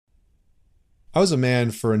I was a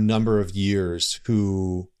man for a number of years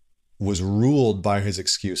who was ruled by his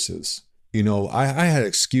excuses. I had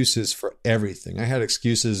excuses for everything. I had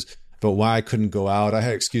excuses about why I couldn't go out. I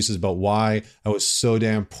had excuses about why I was so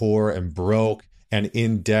damn poor and broke and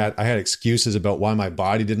in debt. I had excuses about why my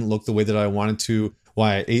body didn't look the way that I wanted to,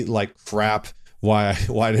 why I ate like crap, why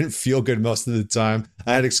I didn't feel good most of the time.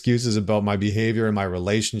 I had excuses about my behavior and my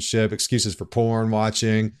relationship, excuses for porn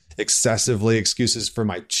watching excessively, excuses for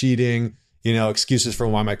my cheating, excuses for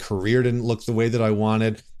why my career didn't look the way that I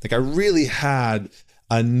wanted. Like I really had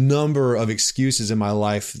a number of excuses in my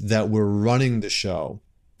life that were running the show.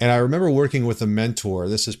 And I remember working with a mentor.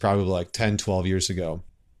 This is probably like 10, 12 years ago.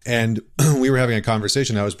 And we were having a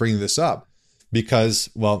conversation. I was bringing this up because,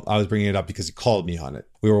 I was bringing it up because he called me on it.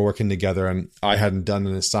 We were working together and I hadn't done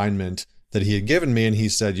an assignment that he had given me. And he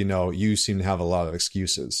said, you seem to have a lot of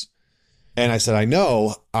excuses. And I said, I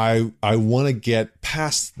know, I want to get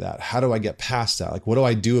past that. How do I get past that? Like, what do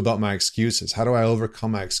I do about my excuses? How do I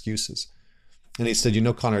overcome my excuses? And he said,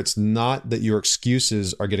 Connor, it's not that your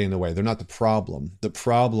excuses are getting in the way. They're not the problem. The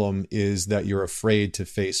problem is that you're afraid to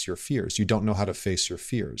face your fears. You don't know how to face your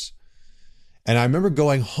fears. And I remember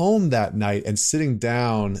going home that night and sitting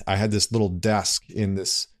down. I had this little desk in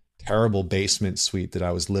this terrible basement suite that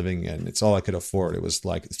I was living in. It's all I could afford. It was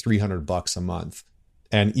like $300 a month.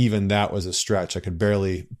 And even that was a stretch. I could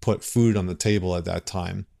barely put food on the table at that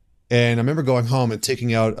time. And I remember going home and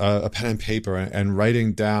taking out a pen and paper and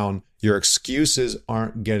writing down, your excuses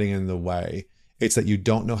aren't getting in the way. It's that you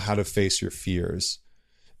don't know how to face your fears.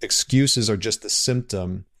 Excuses are just the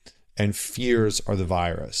symptom and fears are the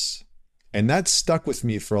virus. And that stuck with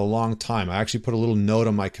me for a long time. I actually put a little note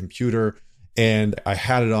on my computer and I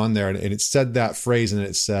had it on there and it said that phrase and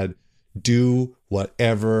it said, do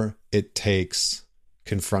whatever it takes.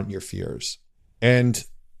 Confront your fears. And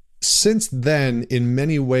since then, in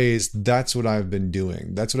many ways, that's what I've been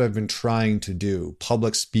doing. That's what I've been trying to do.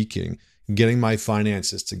 Public speaking, getting my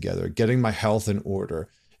finances together, getting my health in order,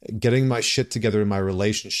 getting my shit together in my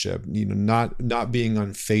relationship, not being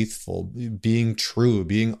unfaithful, being true,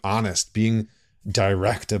 being honest, being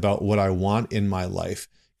direct about what I want in my life,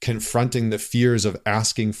 confronting the fears of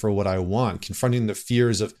asking for what I want, confronting the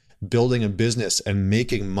fears of building a business and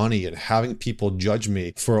making money and having people judge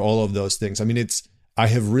me for all of those things. I mean, I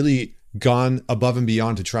have really gone above and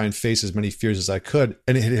beyond to try and face as many fears as I could.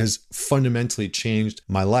 And it has fundamentally changed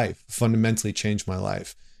my life,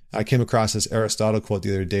 I came across this Aristotle quote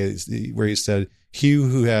the other day where he said, he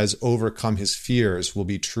who has overcome his fears will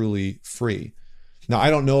be truly free. Now,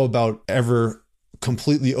 I don't know about ever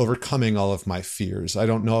completely overcoming all of my fears. I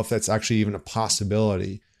don't know if that's actually even a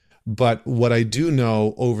possibility. But what I do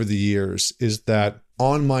know over the years is that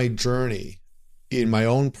on my journey in my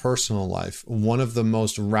own personal life, one of the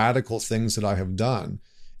most radical things that I have done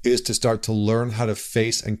is to start to learn how to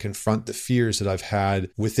face and confront the fears that I've had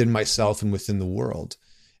within myself and within the world.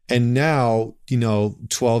 And now,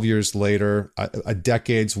 12 years later, a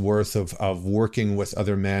decade's worth of working with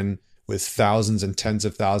other men, with thousands and tens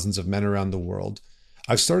of thousands of men around the world,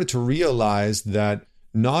 I've started to realize that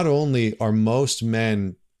not only are most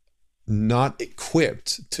men not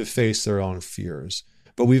equipped to face their own fears,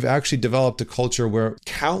 but we've actually developed a culture where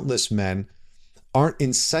countless men aren't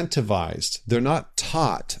incentivized. They're not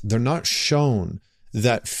taught. They're not shown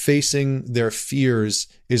that facing their fears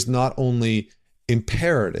is not only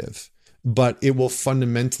imperative, but it will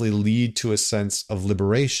fundamentally lead to a sense of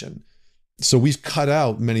liberation. So we've cut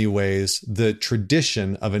out, many ways, the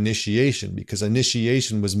tradition of initiation, because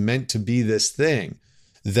initiation was meant to be this thing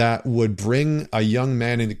that would bring a young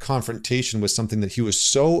man into confrontation with something that he was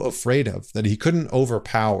so afraid of, that he couldn't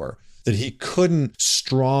overpower, that he couldn't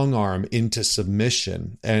strong arm into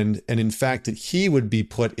submission. And in fact, that he would be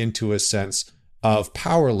put into a sense of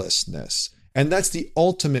powerlessness. And that's the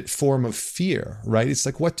ultimate form of fear, right? It's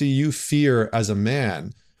like, what do you fear as a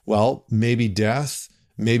man? Well, maybe death,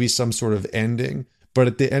 maybe some sort of ending. But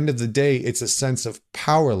at the end of the day, it's a sense of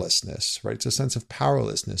powerlessness, right? It's a sense of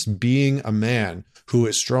powerlessness. Being a man who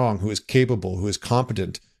is strong, who is capable, who is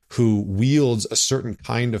competent, who wields a certain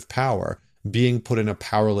kind of power, being put in a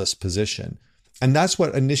powerless position. And that's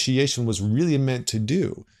what initiation was really meant to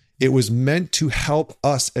do. It was meant to help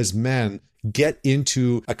us as men get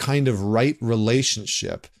into a kind of right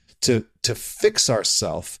relationship, to fix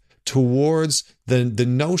ourselves towards the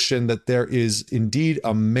notion that there is indeed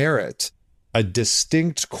a merit, a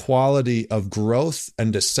distinct quality of growth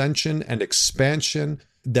and ascension and expansion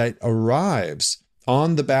that arrives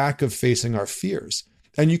on the back of facing our fears.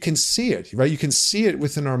 And you can see it, right? You can see it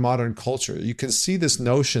within our modern culture. You can see this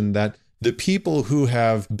notion that the people who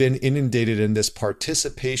have been inundated in this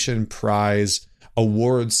participation prize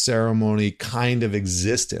award ceremony kind of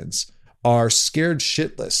existence are scared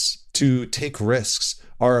shitless to take risks,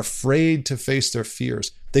 are afraid to face their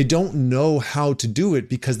fears. They don't know how to do it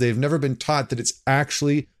because they've never been taught that it's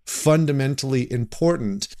actually fundamentally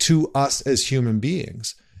important to us as human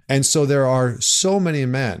beings. And so there are so many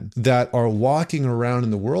men that are walking around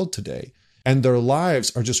in the world today, and their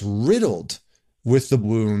lives are just riddled with the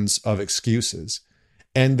wounds of excuses.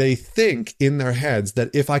 And they think in their heads that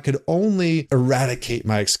if I could only eradicate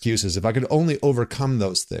my excuses, if I could only overcome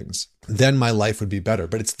those things, then my life would be better.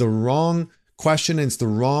 But it's the wrong question, and it's the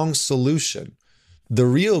wrong solution. The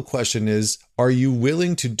real question is, are you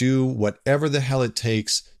willing to do whatever the hell it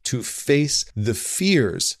takes to face the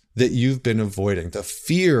fears that you've been avoiding? The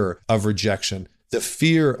fear of rejection, the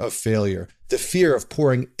fear of failure, the fear of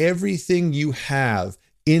pouring everything you have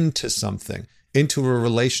into something, into a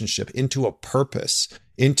relationship, into a purpose,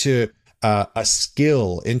 into a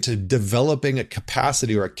skill, into developing a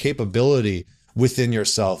capacity or a capability within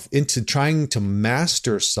yourself, into trying to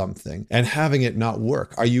master something and having it not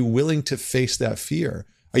work. Are you willing to face that fear?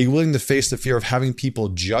 Are you willing to face the fear of having people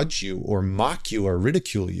judge you or mock you or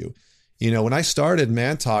ridicule you? You know, when I started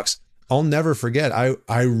Man Talks, I'll never forget,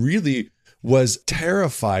 I really was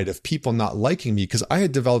terrified of people not liking me because I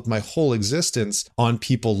had developed my whole existence on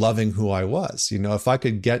people loving who I was. You know, if I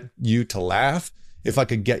could get you to laugh, if I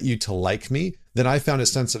could get you to like me, then I found a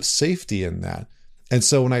sense of safety in that. And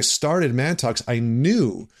so when I started Man Talks, I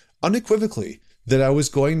knew unequivocally that I was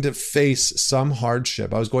going to face some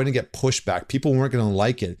hardship. I was going to get pushback. People weren't going to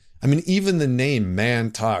like it. I mean, even the name Man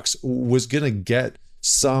Talks was going to get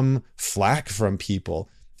some flack from people.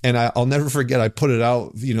 And I'll never forget, I put it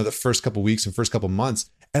out, you know, the first couple of weeks and first couple of months.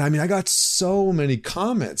 And I mean, I got so many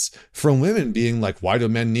comments from women being like, why do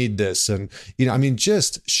men need this? And, you know, I mean,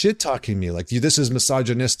 just shit talking me like, this is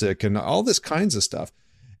misogynistic and all this kinds of stuff.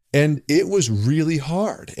 And it was really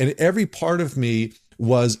hard. And every part of me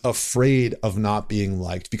was afraid of not being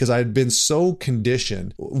liked because I had been so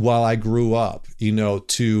conditioned while I grew up, you know,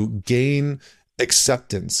 to gain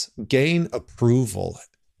acceptance, gain approval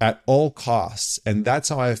at all costs. And that's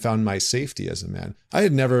how I found my safety as a man. I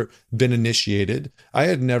had never been initiated. I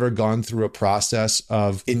had never gone through a process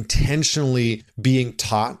of intentionally being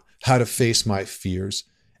taught how to face my fears.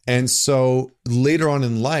 And so later on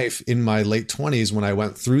in life, in my late 20s, when I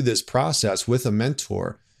went through this process with a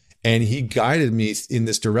mentor, and he guided me in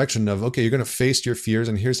this direction of, okay, you're going to face your fears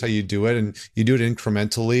and here's how you do it. And you do it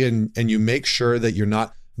incrementally and you make sure that you're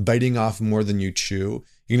not biting off more than you chew.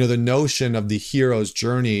 You know, the notion of the hero's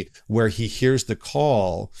journey where he hears the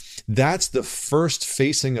call, that's the first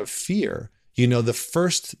facing of fear. You know, the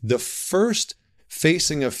first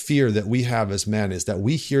facing of fear that we have as men is that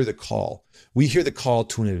we hear the call. We hear the call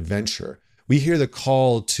to an adventure. We hear the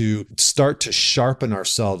call to start to sharpen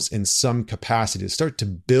ourselves in some capacity, to start to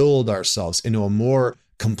build ourselves into a more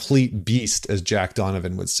complete beast, as Jack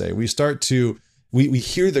Donovan would say. We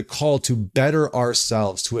hear the call to better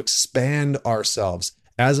ourselves, to expand ourselves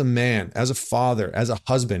as a man, as a father, as a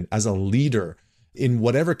husband, as a leader, in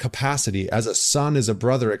whatever capacity, as a son, as a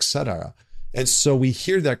brother, etc. And so we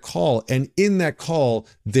hear that call, and in that call,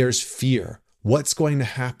 there's fear. What's going to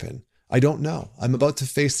happen? I don't know. I'm about to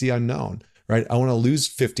face the unknown, right? I want to lose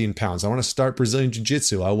 15 pounds. I want to start Brazilian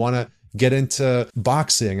Jiu-Jitsu. I want to get into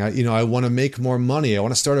boxing. I want to make more money. I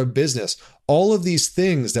want to start a business. All of these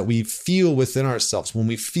things that we feel within ourselves, when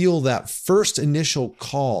we feel that first initial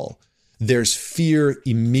call, there's fear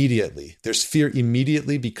immediately. There's fear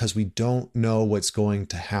immediately because we don't know what's going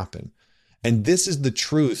to happen. And this is the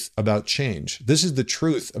truth about change. This is the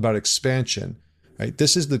truth about expansion, right?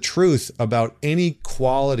 This is the truth about any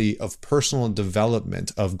quality of personal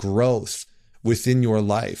development, of growth within your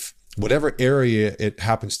life, whatever area it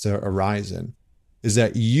happens to arise in, is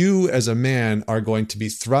that you as a man are going to be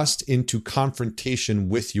thrust into confrontation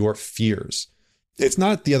with your fears. It's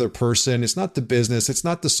not the other person. It's not the business. It's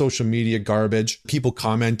not the social media garbage, people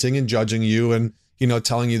commenting and judging you and, you know,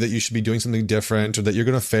 telling you that you should be doing something different or that you're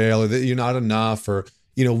going to fail or that you're not enough or,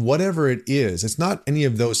 you know, whatever it is. It's not any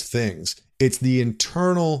of those things. It's the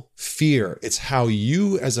internal fear. It's how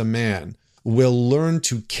you as a man will learn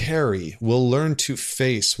to carry, will learn to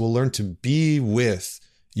face, will learn to be with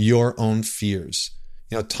your own fears.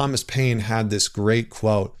 You know, Thomas Paine had this great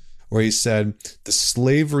quote where he said, "The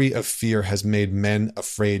slavery of fear has made men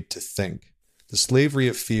afraid to think." The slavery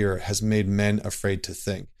of fear has made men afraid to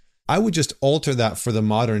think. I would just alter that for the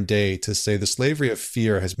modern day to say the slavery of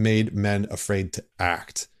fear has made men afraid to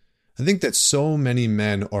act. I think that so many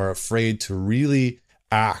men are afraid to really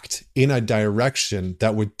act in a direction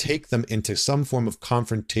that would take them into some form of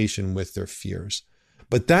confrontation with their fears.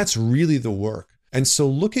 But that's really the work. And so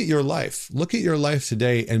look at your life. Look at your life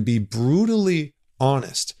today and be brutally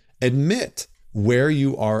honest. Admit where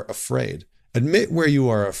you are afraid. Admit where you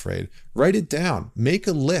are afraid. Write it down. Make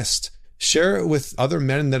a list. Share it with other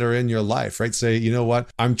men that are in your life, right? Say, you know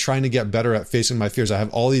what? I'm trying to get better at facing my fears. I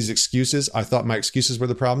have all these excuses. I thought my excuses were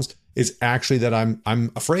the problems. It's actually that I'm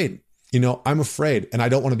afraid. I'm afraid, and I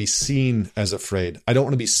don't want to be seen as afraid. I don't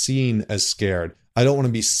want to be seen as scared. I don't want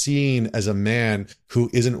to be seen as a man who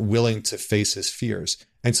isn't willing to face his fears.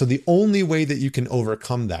 And so the only way that you can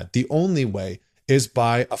overcome that, the only way is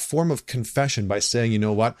by a form of confession, by saying, you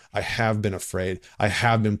know what? I have been afraid. I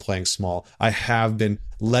have been playing small. I have been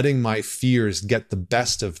letting my fears get the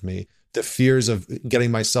best of me. The fears of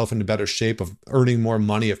getting myself into better shape, of earning more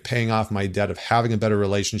money, of paying off my debt, of having a better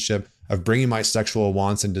relationship, of bringing my sexual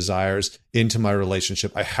wants and desires into my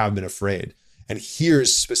relationship. I have been afraid. And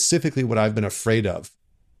here's specifically what I've been afraid of.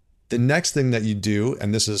 The next thing that you do,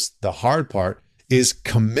 and this is the hard part, is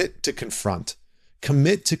commit to confront.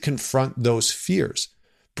 Commit to confront those fears.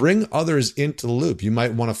 Bring others into the loop. You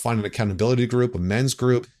might want to find an accountability group, a men's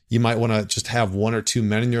group. You might want to just have 1 or 2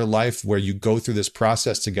 men in your life where you go through this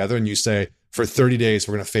process together and you say, for 30 days,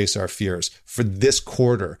 we're going to face our fears. For this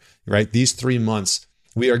quarter, right? These 3 months,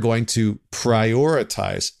 we are going to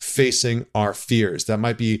prioritize facing our fears. That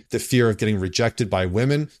might be the fear of getting rejected by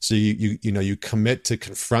women. So you commit to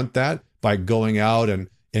confront that by going out and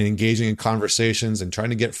engaging in conversations and trying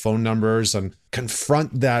to get phone numbers and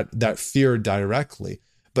confront that fear directly.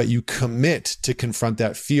 But you commit to confront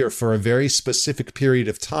that fear for a very specific period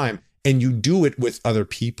of time, and you do it with other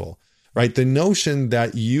people, right? The notion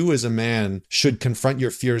that you as a man should confront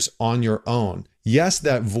your fears on your own. Yes,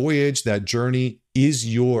 that voyage, that journey is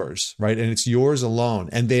yours, right? And it's yours alone,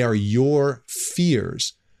 and they are your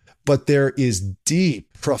fears. But there is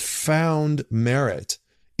deep, profound merit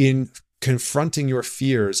in confronting your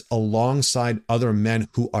fears alongside other men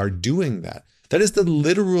who are doing that. That is the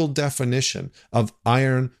literal definition of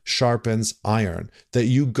iron sharpens iron, that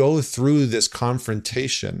you go through this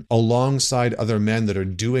confrontation alongside other men that are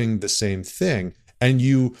doing the same thing. And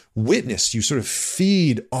you witness, you sort of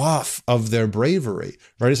feed off of their bravery,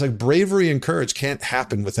 right? It's like bravery and courage can't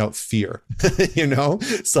happen without fear,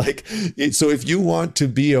 It's like, so if you want to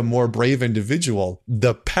be a more brave individual,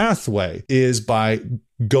 the pathway is by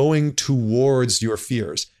going towards your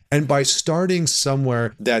fears and by starting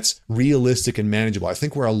somewhere that's realistic and manageable. I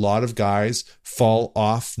think where a lot of guys fall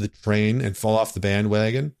off the train and fall off the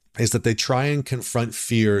bandwagon is that they try and confront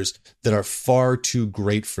fears that are far too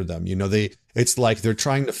great for them. It's like they're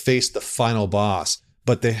trying to face the final boss,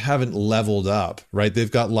 but they haven't leveled up, right?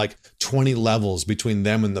 They've got like 20 levels between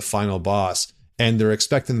them and the final boss, and they're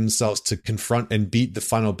expecting themselves to confront and beat the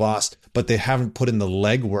final boss, but they haven't put in the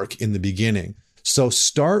legwork in the beginning. So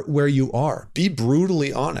start where you are. Be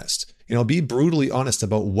brutally honest. Be brutally honest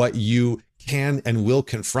about what you can and will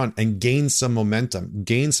confront, and gain some momentum,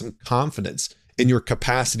 gain some confidence in your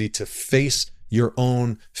capacity to face your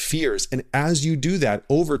own fears. And as you do that,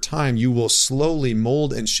 over time, you will slowly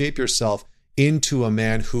mold and shape yourself into a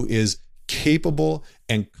man who is capable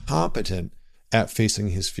and competent at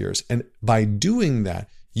facing his fears. And by doing that,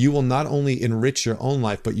 you will not only enrich your own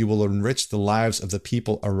life, but you will enrich the lives of the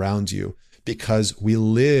people around you, because we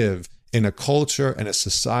live in a culture and a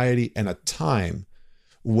society and a time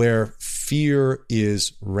where fear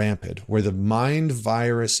is rampant, where the mind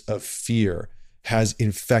virus of fear has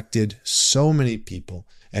infected so many people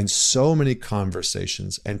and so many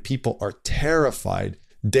conversations, and people are terrified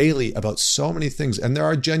daily about so many things. And there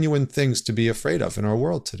are genuine things to be afraid of in our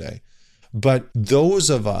world today. But those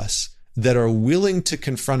of us that are willing to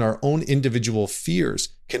confront our own individual fears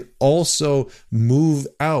can also move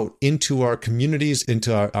out into our communities,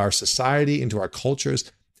 into our society, into our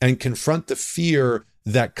cultures, and confront the fear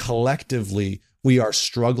that collectively we are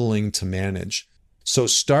struggling to manage. So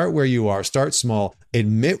start where you are, start small,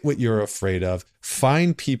 admit what you're afraid of,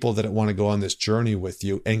 find people that want to go on this journey with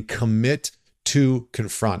you, and commit to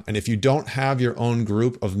confront. And if you don't have your own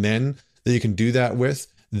group of men that you can do that with,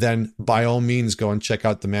 then by all means, go and check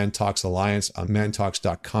out the Man Talks Alliance on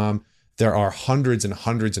mantalks.com. There are hundreds and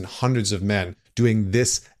hundreds and hundreds of men doing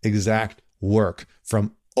this exact work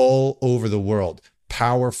from all over the world.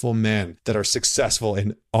 Powerful men that are successful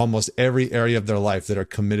in almost every area of their life that are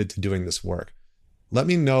committed to doing this work. Let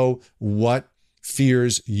me know what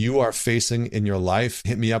fears you are facing in your life.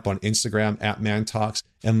 Hit me up on Instagram at ManTalks,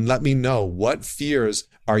 and let me know, what fears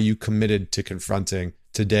are you committed to confronting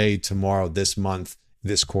today, tomorrow, this month,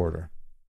 this quarter.